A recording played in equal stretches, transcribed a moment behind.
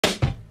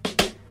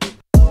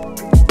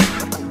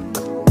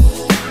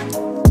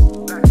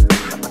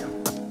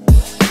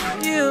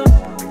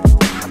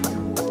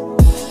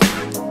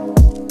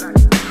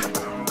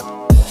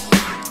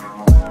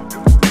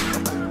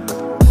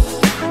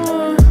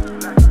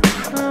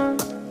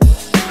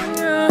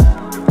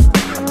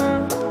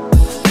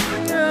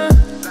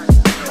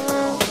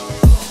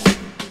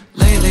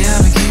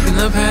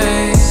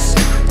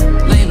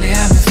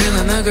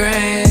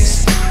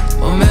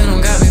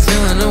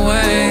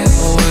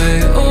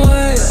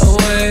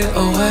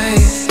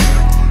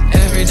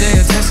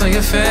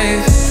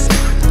faith.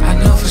 I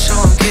know for sure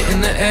I'm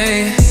getting the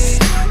A.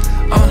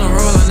 On the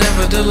roll, I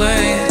never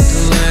delay.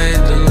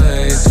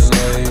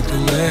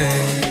 Delay.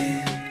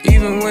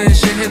 Even when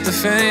shit hit the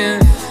fan,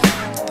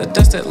 the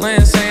dust that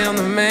lands say I'm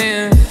the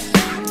man.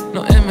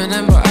 No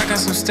Eminem, but I got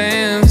some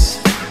stands.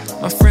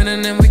 My friend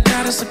and them, we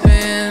got us a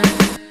band.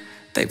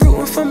 They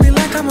rootin' for me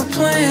like I'm a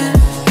plan.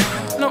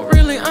 No,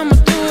 really, I'ma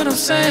do what I'm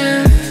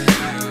saying.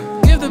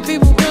 Give the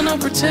people real, no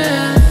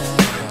pretend,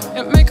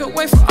 and make a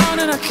way for all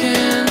that I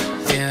can.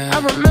 I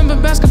remember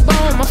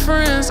basketball with my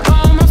friends.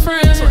 All my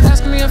friends were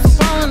asking me if I'm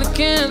ballin'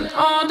 again.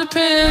 All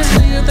depends.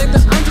 Do you think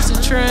that I'm just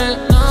a trend?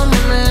 No, I'm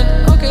the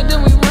man. Okay,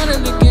 then we run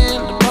it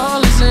again. The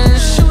ball is in.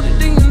 Shoot it,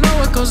 then you know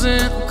what goes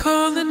in. I'm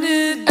calling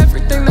it.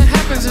 Everything that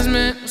happens is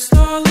meant. I'm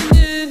stalling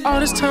it. All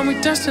this time we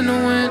destined to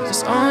win.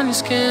 It's on your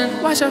skin.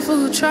 Watch out for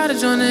who try to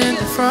join in.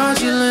 They're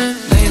fraudulent.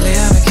 Lately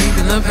I've been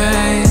keeping the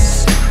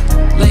pace.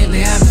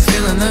 Lately I've been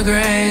feeling the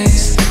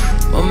grace.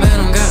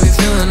 Momentum got me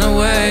feeling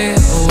away.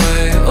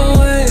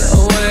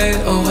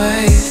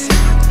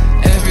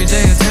 Every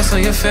day a test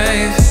on your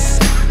faith.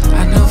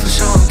 I know for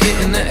sure I'm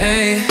getting the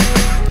A.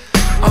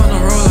 On the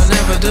roll I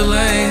never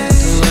delay.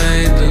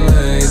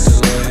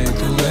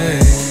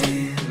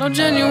 No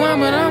genuine,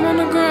 but I'm on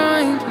the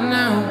grind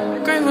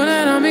now. Grateful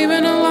that I'm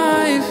even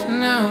alive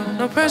now.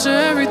 No pressure,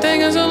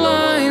 everything is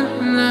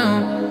aligned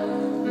now.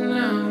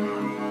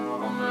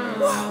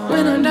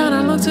 When I'm down,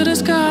 I look to the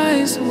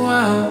skies.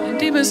 Wow, and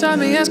deep inside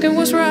me asking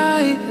what's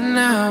right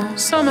now.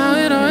 Somehow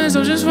it all ends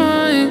up just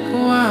fine.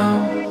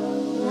 Wow.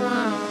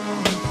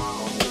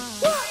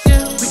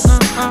 Yeah, we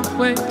on our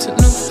way to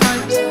new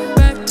heights.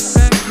 Back to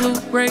back blue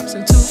rays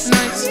in 2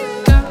 nights.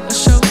 Gotta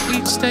show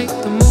each state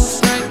the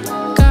move right.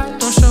 God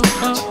don't show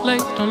up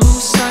late, don't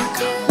lose sight.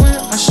 When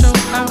I show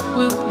out,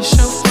 will you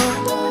show up?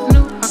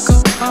 Knew I go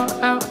all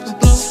out and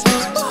blow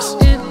up.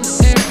 In the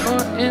air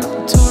or in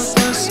the tour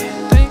bus.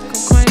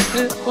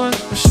 It was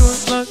for short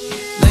luck.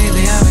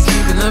 Lately I've been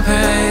keeping the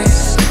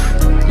pace.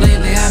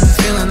 Lately I've been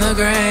feeling the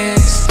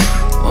grace.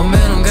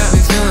 Momentum got me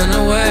feeling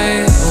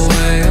away.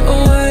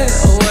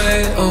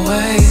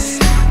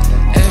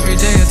 Every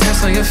day a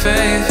test on your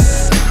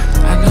faith.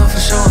 I know for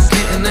sure I'm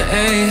getting the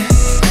A.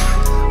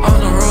 On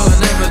the roll I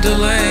never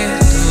delay.